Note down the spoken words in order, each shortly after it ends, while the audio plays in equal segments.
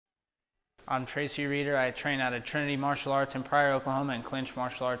I'm Tracy Reeder. I train out of Trinity Martial Arts in Pryor, Oklahoma, and Clinch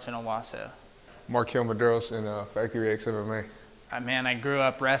Martial Arts in Owasso. Marquel Mederos in Factory X MMA. Man, I grew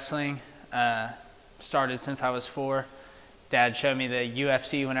up wrestling. Started since I was 4. Dad showed me the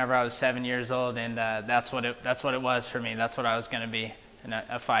UFC whenever I was 7 years old, and that's what it was for me. That's what I was going to be,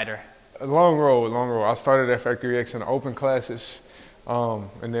 a fighter. A long road, long road. I started at Factory X in the open classes,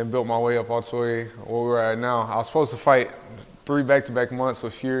 and then built my way up all the way where we're at now. I was supposed to fight 3 back-to-back months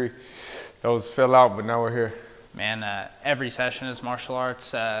with Fury. Those fell out, but now we're here. Man, every session is martial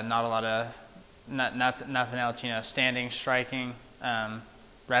arts. Not a lot of nothing else. You know, standing, striking,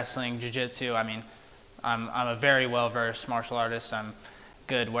 wrestling, jiu-jitsu. I mean, I'm a very well-versed martial artist. I'm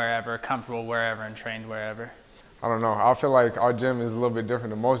good wherever, comfortable wherever, and trained wherever. I don't know. I feel like our gym is a little bit different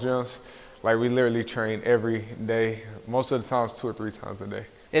than most gyms. Like, we literally train every day, most of the times 2 or 3 times a day.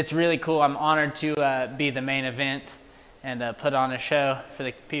 It's really cool. I'm honored to be the main event and put on a show for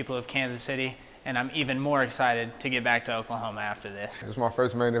the people of Kansas City. And I'm even more excited to get back to Oklahoma after this. It's my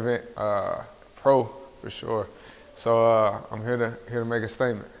first main event, pro for sure. So I'm here to make a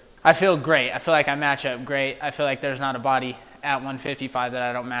statement. I feel great. I feel like I match up great. I feel like there's not a body at 155 that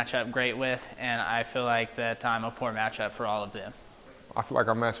I don't match up great with, and I feel like that I'm a poor matchup for all of them. I feel like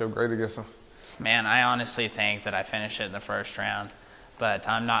I match up great against them. Man, I honestly think that I finished it in the first round, but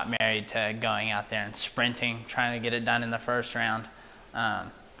I'm not married to going out there and sprinting, trying to get it done in the first round.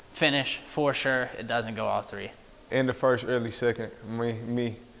 Finish, for sure. It doesn't go all 3. In the first, early second,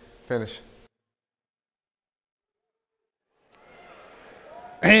 me, finish.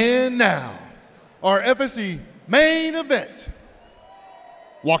 And now, our FSC main event.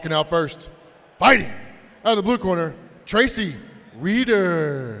 Walking out first, fighting out of the blue corner, Tracy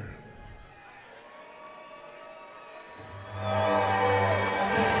Reeder.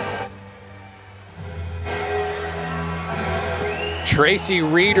 Tracy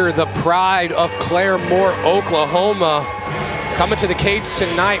Reeder, the pride of Claremore, Oklahoma, coming to the cage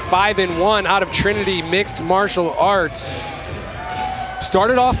tonight, 5-1 out of Trinity Mixed Martial Arts.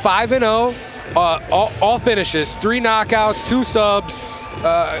 Started off 5-0, all finishes, 3 knockouts, 2 subs,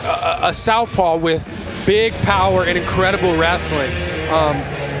 a southpaw with big power and incredible wrestling.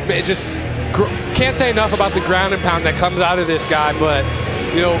 Just can't say enough about the ground and pound that comes out of this guy, but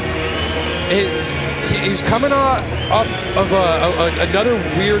you know, he's coming off of another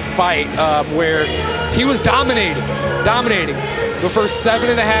weird fight where he was dominating the first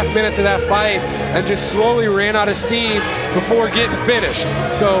 7.5 minutes of that fight and just slowly ran out of steam before getting finished.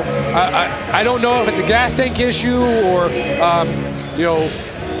 So I don't know if it's a gas tank issue or you know,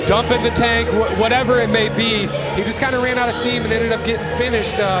 dumping the tank, whatever it may be. He just kind of ran out of steam and ended up getting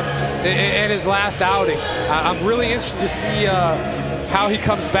finished in his last outing. I'm really interested to see how he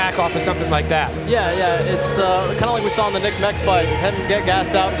comes back off of something like that. Yeah, it's kind of like we saw in the Nick Meck fight. Had him get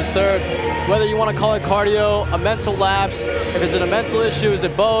gassed out in the 3rd. Whether you want to call it cardio, a mental lapse, if it's a mental issue, is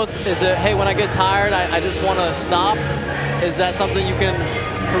it both? Is it, hey, when I get tired, I just want to stop? Is that something you can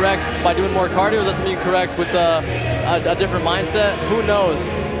correct by doing more cardio? Is that something you can correct with a different mindset? Who knows?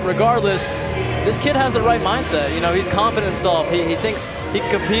 Regardless, this kid has the right mindset. You know, he's confident in himself. He thinks he can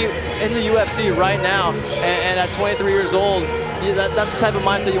compete in the UFC right now, and at 23 years old, that's the type of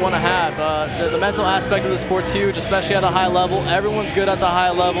mindset you want to have. The mental aspect of the sport's huge, especially at a high level. Everyone's good at the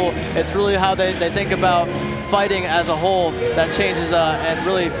high level. It's really how they think about fighting as a whole that changes and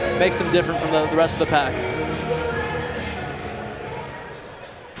really makes them different from the rest of the pack.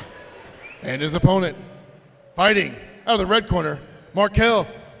 And his opponent, fighting out of the red corner, Marquel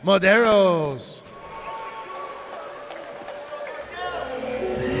Mederos.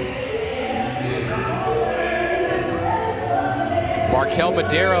 Marquel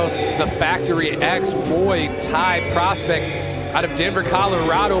Mederos, the Factory X Muay Thai prospect out of Denver,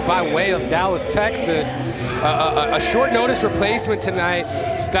 Colorado by way of Dallas, Texas. A short notice replacement tonight,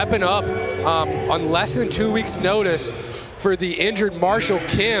 stepping up on less than 2 weeks notice for the injured Marshall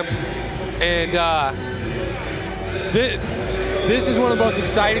Kemp. And this is one of the most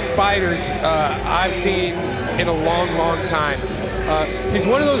exciting fighters I've seen in a long, long time. He's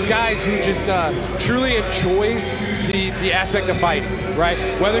one of those guys who just truly enjoys the aspect of fighting, right?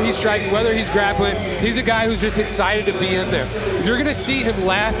 Whether he's striking, whether he's grappling, he's a guy who's just excited to be in there. You're gonna see him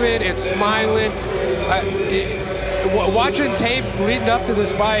laughing and smiling. Watching tape leading up to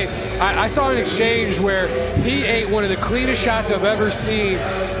this fight, I saw an exchange where he ate one of the cleanest shots I've ever seen.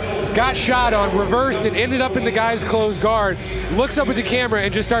 Got shot on, reversed it, ended up in the guy's closed guard, looks up at the camera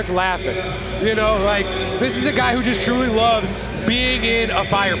and just starts laughing. You know, like, this is a guy who just truly loves being in a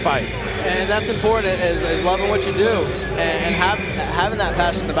firefight. And that's important, is loving what you do. and having that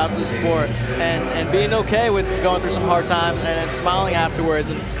passion about the sport and being okay with going through some hard times and smiling afterwards.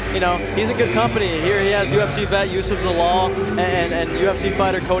 And you know, he's in good company. Here he has UFC vet Yusuf Zalal and UFC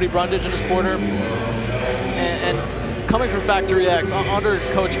fighter Cody Brundage in his corner. And coming from Factory X under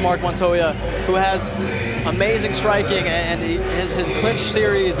coach Mark Montoya, who has amazing striking, and his clinch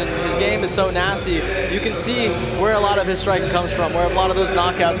series and his game is so nasty. You can see where a lot of his striking comes from, where a lot of those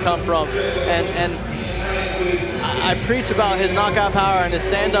knockouts come from. And I preach about his knockout power and his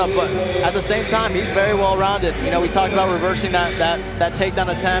stand-up, but at the same time, he's very well-rounded. You know, we talked about reversing that takedown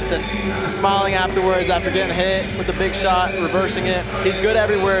attempt and smiling afterwards after getting hit with a big shot, reversing it. He's good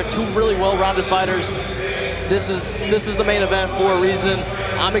everywhere. Two really well-rounded fighters. This is the main event for a reason.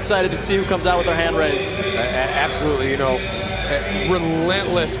 I'm excited to see who comes out with their hand raised. Absolutely, you know,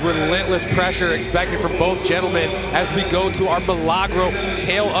 relentless pressure expected from both gentlemen as we go to our Milagro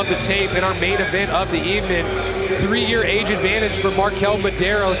tail of the tape in our main event of the evening. 3-year age advantage for Marquel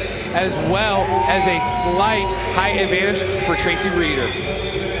Mederos, as well as a slight height advantage for Tracy Reeder.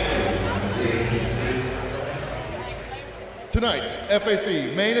 Tonight's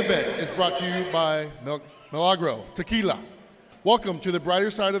FAC main event is brought to you by Milagro Tequila. Welcome to the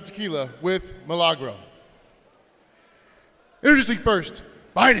brighter side of tequila with Milagro. Introducing first,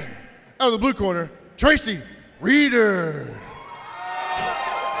 fighting out of the blue corner, Tracy Reeder.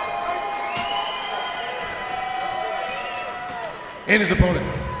 And his opponent,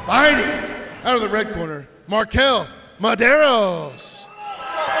 fighting out of the red corner, Marquel Mederos.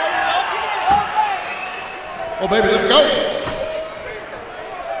 Oh baby, let's go.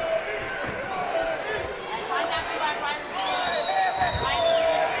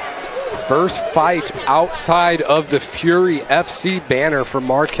 First fight outside of the Fury FC banner for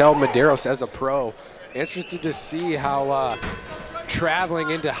Marquel Mederos as a pro. Interested to see how traveling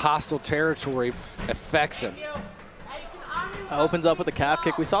into hostile territory affects him. Opens up with a calf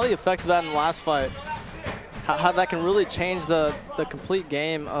kick. We saw the effect of that in the last fight. How that can really change the complete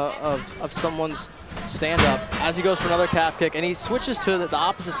game of someone's stand-up. As he goes for another calf kick, and he switches to the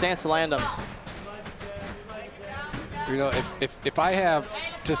opposite stance to land him. You know, if I have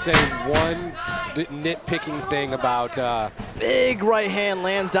to say one nitpicking thing about big right hand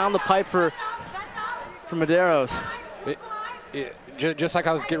lands down the pipe for Mederos. Just like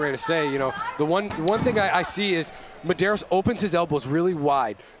I was getting ready to say, you know, the one thing I see is Mederos opens his elbows really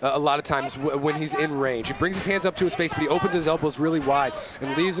wide a lot of times when he's in range. He brings his hands up to his face, but he opens his elbows really wide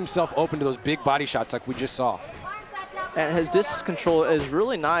and leaves himself open to those big body shots like we just saw. And his distance control is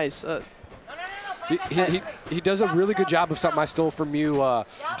really nice. He does a really good job of something I stole from you,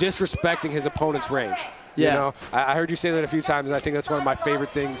 disrespecting his opponent's range. Yeah. You know, I heard you say that a few times, and I think that's one of my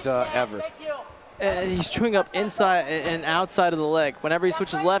favorite things ever. He's chewing up inside and outside of the leg. Whenever he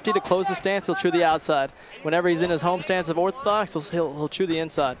switches lefty to close the stance, he'll chew the outside. Whenever he's in his home stance of orthodox, he'll chew the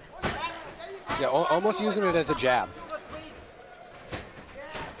inside. Yeah, almost using it as a jab.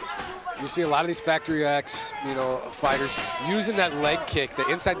 You see a lot of these Factory X, you know, fighters using that leg kick, the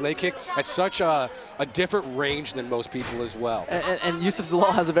inside leg kick, at such a different range than most people as well. And Yusuf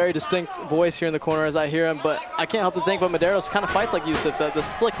Zalal has a very distinct voice here in the corner as I hear him, but I can't help to think, but Mederos kind of fights like Yusuf, the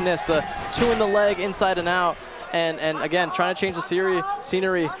slickness, the chewing the leg inside and out, and again, trying to change the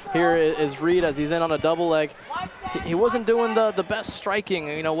scenery here is Reed as he's in on a double leg. He wasn't doing the best striking,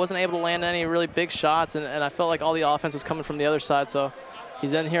 you know, wasn't able to land any really big shots, and I felt like all the offense was coming from the other side, so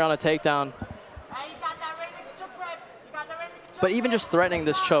he's in here on a takedown. But even just threatening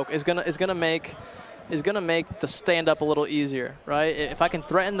this choke is gonna make the stand up a little easier, right? If I can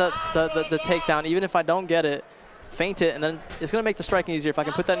threaten the takedown, even if I don't get it, feint it, and then it's gonna make the striking easier. If I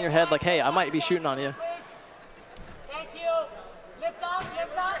can put that in your head, like, hey, I might be shooting on you.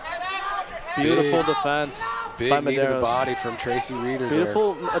 Beautiful defense by Mederos. Big knee to the body from Tracy Reeder.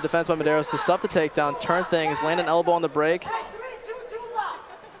 Beautiful defense by Mederos to stuff the takedown, turn things, land an elbow on the break.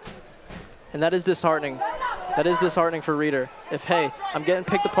 And that is disheartening. That is disheartening for Reeder. If, hey, I'm getting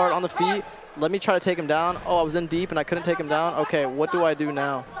picked apart on the feet, let me try to take him down. Oh, I was in deep and I couldn't take him down. Okay, what do I do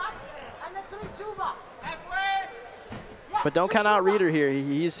now? But don't count out Reeder here.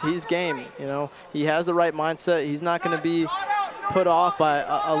 He's game, you know. He has the right mindset. He's not going to be put off by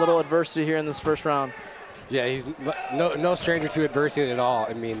a little adversity here in this first round. Yeah, he's no stranger to adversity at all.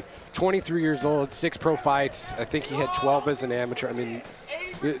 I mean, 23 years old, 6 pro fights. I think he had 12 as an amateur. I mean,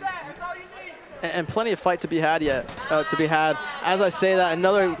 and plenty of fight to be had yet. As I say that,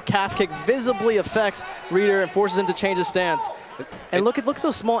 another calf kick visibly affects Reeder and forces him to change his stance. And look at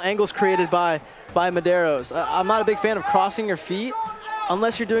those small angles created by Mederos. I'm not a big fan of crossing your feet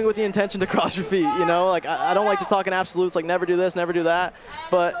unless you're doing it with the intention to cross your feet, you know? Like, I don't like to talk in absolutes, like never do this, never do that.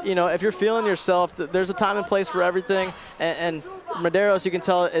 But, you know, if you're feeling yourself, there's a time and place for everything. And Mederos, you can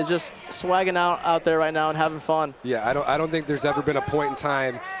tell, is just swagging out there right now and having fun. Yeah, I don't think there's ever been a point in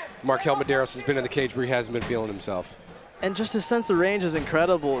time Marquel Mederos has been in the cage where he hasn't been feeling himself. And just his sense of range is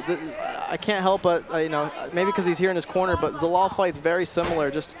incredible. I can't help but, you know, maybe because he's here in his corner, but Zalal fights very similar,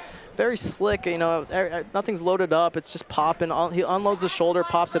 just very slick, you know, nothing's loaded up, it's just popping. He unloads the shoulder,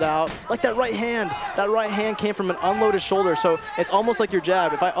 pops it out. Like that right hand came from an unloaded shoulder, so it's almost like your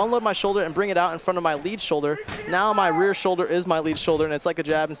jab. If I unload my shoulder and bring it out in front of my lead shoulder, now my rear shoulder is my lead shoulder, and it's like a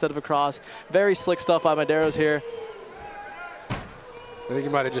jab instead of a cross. Very slick stuff by Mederos here. I think you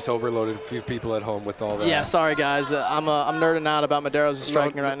might have just overloaded a few people at home with all that. Yeah, sorry guys, I'm nerding out about Mederos'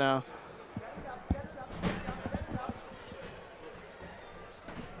 striking right now.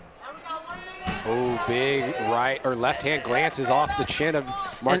 Oh, big right or left hand glances off the chin of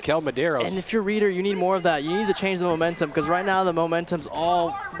Marquel Mederos. And if you're Reader, you need more of that. You need to change the momentum, because right now the momentum's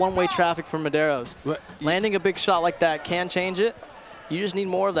all one-way traffic for Mederos. Landing a big shot like that can change it. You just need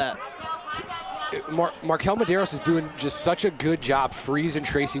more of that. Marquel Mederos is doing just such a good job freezing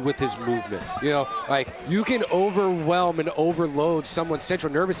Tracy with his movement. You know, like, you can overwhelm and overload someone's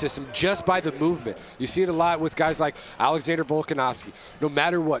central nervous system just by the movement. You see it a lot with guys like Alexander Volkanovski. No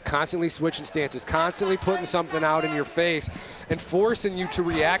matter what, constantly switching stances, constantly putting something out in your face and forcing you to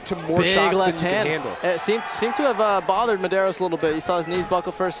react to more big shots left than you hand. can handle. It seemed to have bothered Mederos a little bit. You saw his knees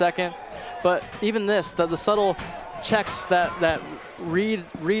buckle for a second. But even this, the subtle checks that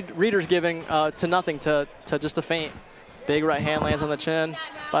Reader's giving to nothing, to just a feint. Big right hand lands on the chin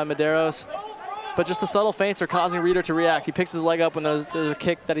by Mederos. But just the subtle feints are causing Reader to react. He picks his leg up when there's a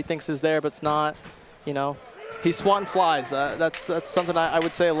kick that he thinks is there, but it's not. You know, he's swatting flies. That's something I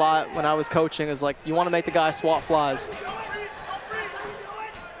would say a lot when I was coaching, is like, you want to make the guy swat flies.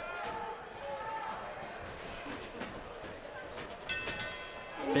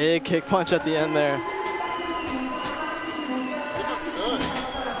 Big kick punch at the end there.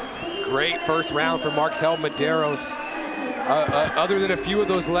 Great first round for Marquel Mederos. Other than a few of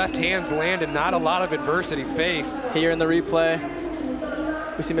those left hands landed, not a lot of adversity faced. Here in the replay,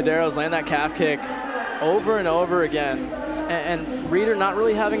 we see Mederos land that calf kick over and over again. And Reader not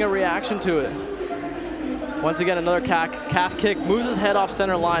really having a reaction to it. Once again, another calf kick, moves his head off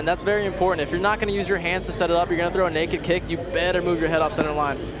center line. That's very important. If you're not gonna use your hands to set it up, you're gonna throw a naked kick, you better move your head off center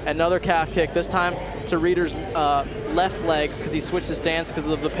line. Another calf kick, this time to Reader's left leg, because he switched his stance because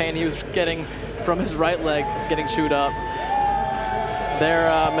of the pain he was getting from his right leg getting chewed up.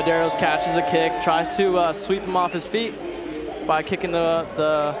 There, Mederos catches a kick, tries to sweep him off his feet by kicking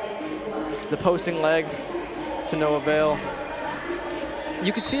the posting leg to no avail.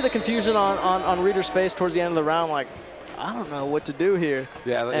 You could see the confusion on Reader's face towards the end of the round, like, I don't know what to do here.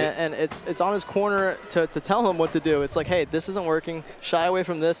 Yeah, and it's on his corner to tell him what to do. It's like, hey, this isn't working. Shy away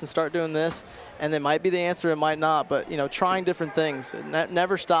from this and start doing this. And it might be the answer, it might not. But, you know, trying different things,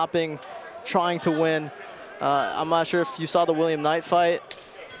 never stopping, trying to win. I'm not sure if you saw the William Knight fight.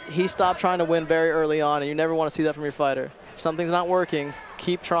 He stopped trying to win very early on, and you never want to see that from your fighter. If something's not working,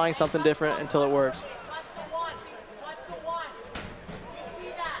 keep trying something different until it works.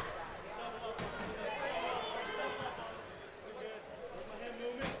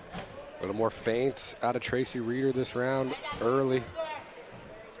 A little more feints out of Tracy Reader this round early.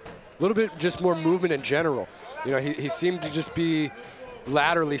 A little bit just more movement in general. You know, he seemed to just be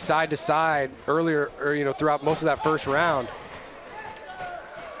laterally side to side earlier, or, you know, throughout most of that first round.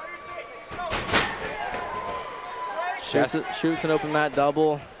 Shoots an open mat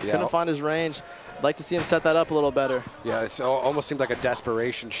double. Yeah. Couldn't find his range. I'd like to see him set that up a little better. Yeah, it almost seemed like a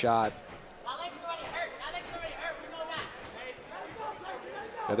desperation shot.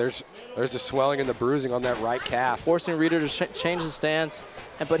 Yeah, there's the swelling and the bruising on that right calf. Forcing Reader to change his stance,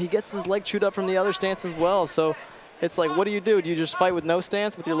 but he gets his leg chewed up from the other stance as well. So it's like, what do? Do you just fight with no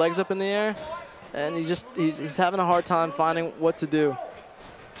stance with your legs up in the air? And he's having a hard time finding what to do.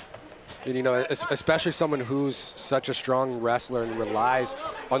 And, you know, especially someone who's such a strong wrestler and relies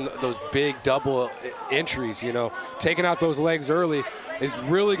on those big double entries, you know, taking out those legs early is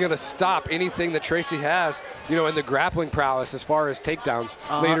really going to stop anything that Tracy has, you know, in the grappling prowess as far as takedowns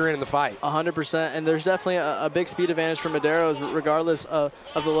later in the fight. 100%, and there's definitely a big speed advantage for Mederos, regardless of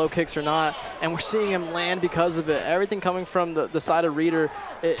the low kicks or not, and we're seeing him land because of it. Everything coming from the side of Reader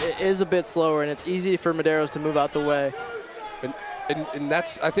is a bit slower, and it's easy for Mederos to move out the way. And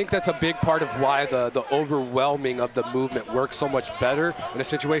I think that's a big part of why the overwhelming of the movement works so much better in a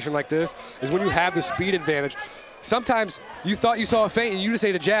situation like this, is when you have the speed advantage. sometimes you thought you saw a feint and you just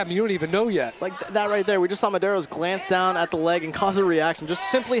ate a jab and you don't even know yet. Like that right there, we just saw Mederos glance down at the leg and cause a reaction.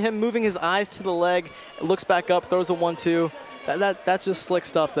 Just simply him moving his eyes to the leg, looks back up, throws a 1-2. That's just slick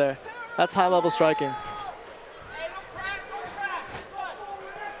stuff there. That's high-level striking.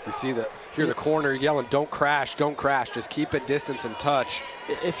 You see hear the corner yelling, don't crash, just keep it distance and touch.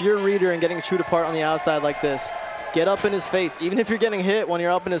 If you're a Reader and getting chewed apart on the outside like this, get up in his face. Even if you're getting hit when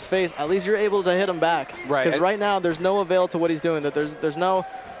you're up in his face, at least you're able to hit him back. Right. Because right now there's no avail to what he's doing. That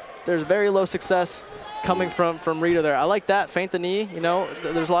there's very low success coming from Reader there. I like that. Feint the knee. You know,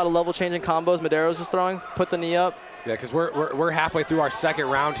 there's a lot of level changing combos Mederos is throwing. Put the knee up. Yeah, because we're halfway through our second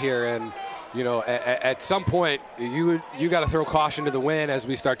round here, and you know, at some point you got to throw caution to the wind as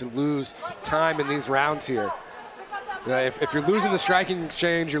we start to lose time in these rounds here. If you're losing the striking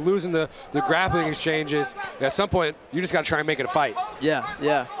exchange, you're losing the grappling exchanges, at some point, you just got to try and make it a fight.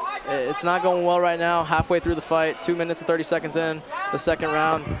 Yeah. It's not going well right now. Halfway through the fight, 2 minutes and 30 seconds in the second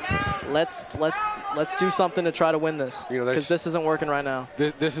round. Let's do something to try to win this, because this isn't working right now.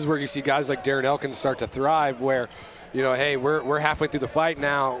 This is where you see guys like Darren Elkins start to thrive, where, you know, hey, we're halfway through the fight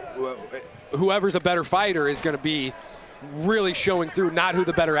now. Whoever's a better fighter is going to be really showing through, not who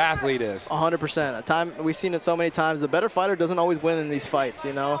the better athlete is. 100%. We've seen it so many times. The better fighter doesn't always win in these fights,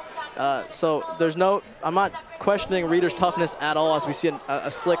 you know. So I'm not questioning Reader's toughness at all, as we see a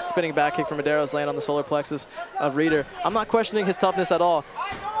slick spinning back kick from Mederos land on the solar plexus of Reader. I'm not questioning his toughness at all.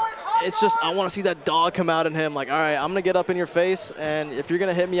 It's just I want to see that dog come out in him. Like, all right, I'm gonna get up in your face, and if you're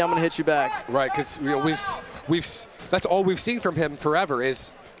gonna hit me, I'm gonna hit you back. Right, because that's all we've seen from him forever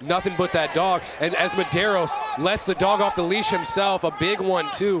is nothing but that dog. And as Mederos lets the dog off the leash himself, a big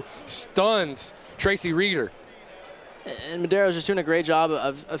 1-2 stuns Tracy Reader. And Mederos just doing a great job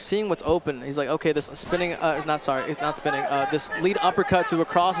of seeing what's open. He's like, okay, this spinning, it's not spinning. This lead uppercut to a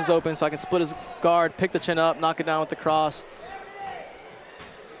cross is open, so I can split his guard, pick the chin up, knock it down with the cross.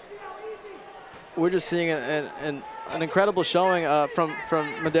 We're just seeing an incredible showing from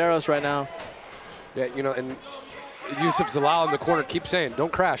Mederos right now. Yeah, you know, and Yusuf Zalal in the corner keeps saying,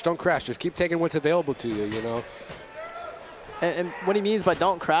 don't crash, just keep taking what's available to you, you know. And what he means by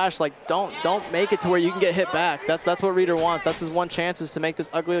don't crash, like don't make it to where you can get hit back. That's what Reader wants. That's his one chance, is to make this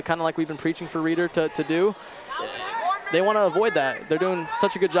ugly, kind of like we've been preaching for Reader to do. They want to avoid that. They're doing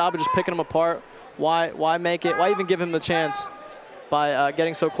such a good job of just picking him apart. Why make it? Why even give him the chance by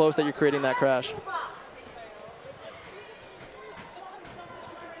getting so close that you're creating that crash?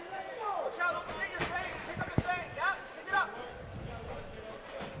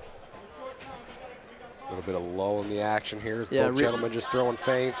 A little bit of lull in the action here as both gentlemen just throwing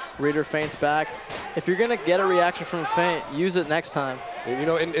feints. Reader feints back. If you're going to get a reaction from a feint, use it next time. And, you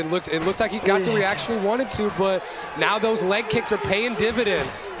know, it looked like he got the reaction he wanted to, but now those leg kicks are paying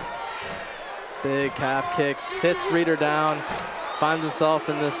dividends. Big calf kick, sits Reader down, finds himself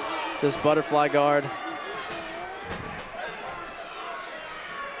in this butterfly guard.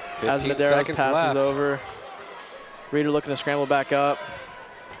 As Mederos passes over. Reader looking to scramble back up.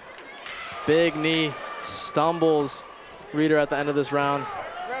 Big knee, stumbles Reader at the end of this round.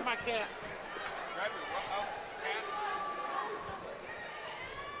 Grab my cat.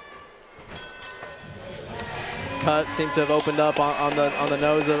 Cut seems to have opened up on the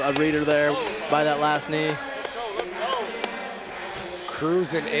nose of Reader there by that last knee.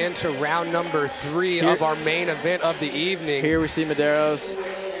 Cruising into round number 3 of our main event of the evening. Here we see Mederos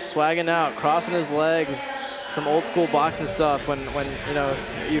swagging out, crossing his legs, some old school boxing stuff when you know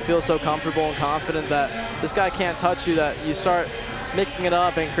you feel so comfortable and confident that this guy can't touch you, that you start mixing it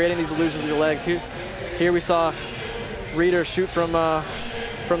up and creating these illusions with your legs. Here we saw Reader shoot from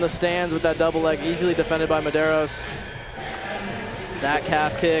the stands with that double leg, easily defended by Mederos. That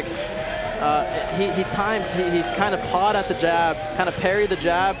calf kick. He kind of pawed at the jab, kind of parried the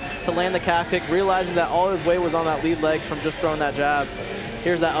jab to land the calf kick, realizing that all his weight was on that lead leg from just throwing that jab.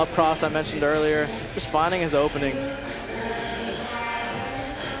 Here's that up cross I mentioned earlier, just finding his openings.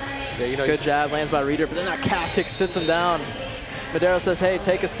 Yeah, you know, good jab, lands by Reader, but then that calf kick sits him down. Mederos says, hey,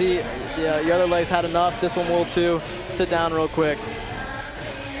 take a seat. Your other leg's had enough. This one will too. Sit down real quick.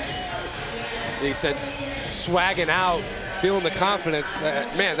 He said, swagging out, feeling the confidence.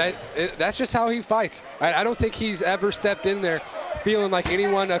 Man, that's just how he fights. I don't think he's ever stepped in there feeling like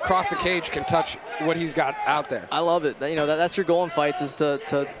anyone across the cage can touch what he's got out there. I love it. You know, that's your goal in fights, is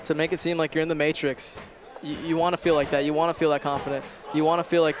to make it seem like you're in the Matrix. You want to feel like that. You want to feel that confident. You want to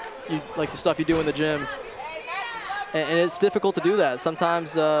feel like the stuff you do in the gym. And it's difficult to do that.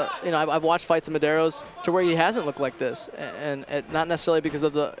 Sometimes, you know, I've watched fights of Mederos to where he hasn't looked like this, and not necessarily because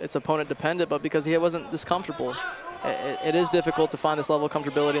of it's opponent dependent, but because he wasn't this comfortable. it is difficult to find this level of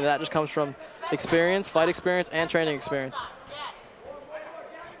comfortability, and that just comes from experience, fight experience, and training experience.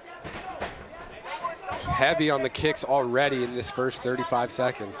 Heavy on the kicks already in this first 35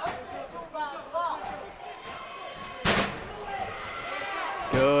 seconds.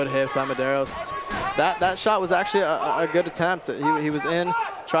 Good hips by Mederos. That shot was actually a good attempt. He was in,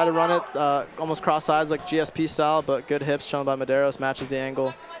 tried to run it almost cross sides like GSP style, but good hips shown by Mederos, matches the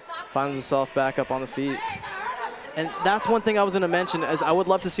angle, finds himself back up on the feet. And that's one thing I was going to mention, is I would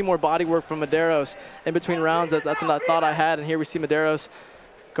love to see more body work from Mederos in between rounds. That's a thought I had, and here we see Mederos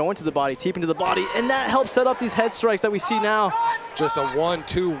go into the body, deep into the body, and that helps set up these head strikes that we see now. Just a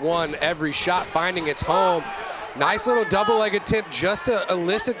 1-2-1 every shot, finding its home. Nice little double leg attempt just to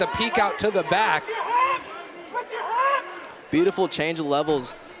elicit the peek out to the back. Beautiful change of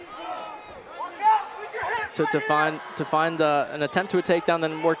levels to find an attempt to a takedown,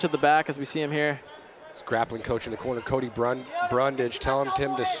 then work to the back as we see him here. His grappling coach in the corner, Cody Brundage, telling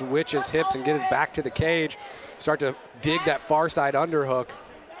him to switch his hips and get his back to the cage, start to dig that far side underhook.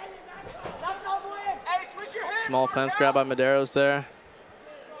 Small fence grab by Mederos there.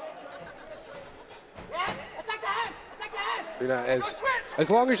 You know,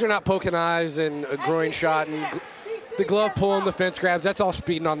 as long as you're not poking eyes and a groin shot and the glove pulling the fence grabs, that's all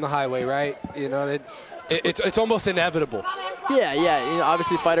speeding on the highway, right? You know, it's almost inevitable. Yeah. You know,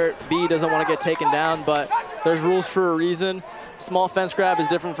 obviously, fighter B doesn't want to get taken down, but there's rules for a reason. Small fence grab is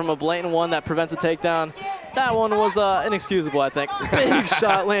different from a blatant one that prevents a takedown. That one was inexcusable, I think. Big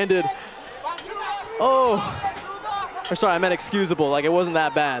shot landed. Oh, or sorry, I meant excusable. Like, it wasn't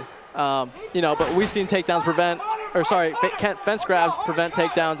that bad. You know, but we've seen takedowns fence grabs prevent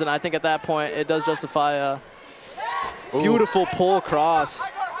takedowns, and I think at that point it does justify a beautiful pull across.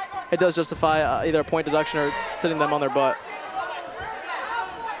 It does justify either a point deduction or sitting them on their butt.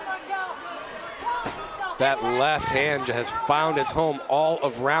 That left hand has found its home all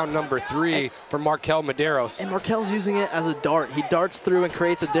of round number 3 for Marquel Mederos. And Markel's using it as a dart. He darts through and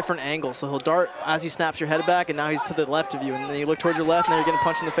creates a different angle. So he'll dart as he snaps your head back, and now he's to the left of you. And then you look towards your left, and then you're getting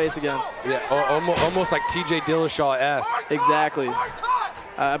punched in the face again. Yeah, almost like TJ Dillashaw-esque. Exactly.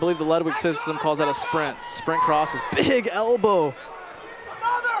 I believe the Ludwig system calls that a sprint. Sprint crosses. Big elbow.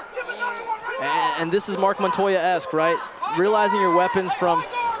 And this is Mark Montoya-esque, right? Realizing your weapons from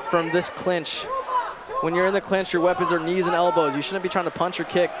this clinch. When you're in the clinch, your weapons are knees and elbows. You shouldn't be trying to punch or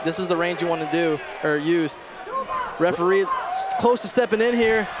kick. This is the range you want to do or use. Referee close to stepping in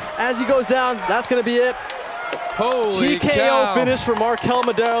here. As he goes down, that's going to be it. Holy TKO cow. finish for Marquel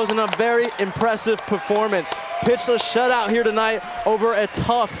Mederos in a very impressive performance. Pitched a shutout here tonight over a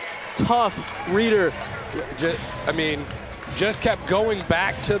tough Reader. Just kept going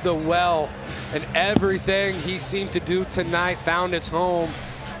back to the well, and everything he seemed to do tonight found its home.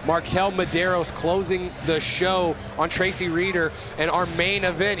 Marquel Mederos closing the show on Tracy Reader, and our main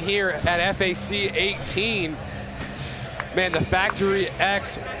event here at FAC 18. Man, the Factory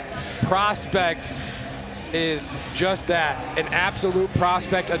X prospect is just that, an absolute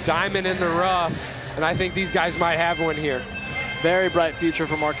prospect, a diamond in the rough, and I think these guys might have one here. Very bright future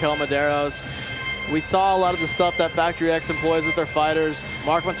for Marquel Mederos. We saw a lot of the stuff that Factory X employs with their fighters.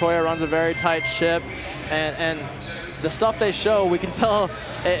 Mark Montoya runs a very tight ship, and the stuff they show, we can tell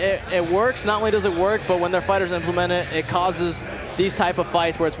it works. Not only does it work, but when their fighters implement it, it causes these type of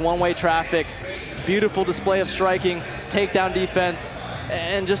fights where it's one-way traffic, beautiful display of striking, takedown defense,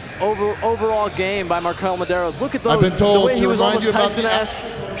 and just overall game by Marquel Mederos. Look at those. I've been told the way he to was remind almost you about Tyson-esque,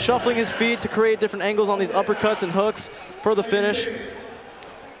 shuffling his feet to create different angles on these uppercuts and hooks for the finish.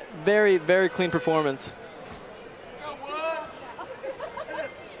 Very, very clean performance.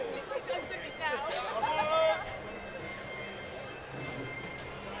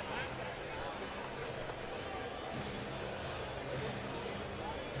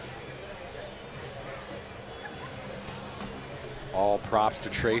 All props to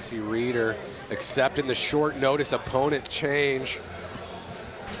Tracy Reader, accepting the short notice opponent change.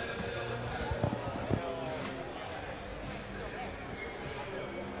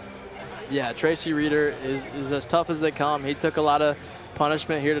 Yeah, Tracy Reader is as tough as they come. He took a lot of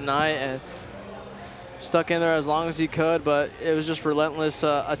punishment here tonight and stuck in there as long as he could, but it was just relentless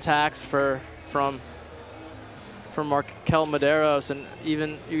attacks from Marquel Mederos. And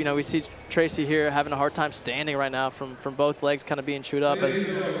even, you know, we see Tracy here having a hard time standing right now from both legs kind of being chewed up as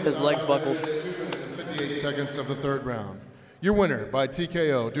his legs buckled. 58 seconds of the third round. Your winner by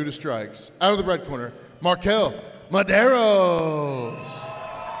TKO due to strikes. Out of the red corner, Marquel Mederos.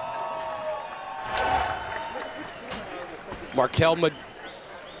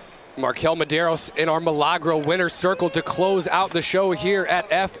 Marquel Mederos in our Milagro winner's circle to close out the show here at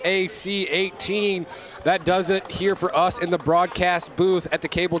FAC 18. That does it here for us in the broadcast booth at the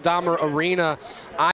Cable Dahmer Arena.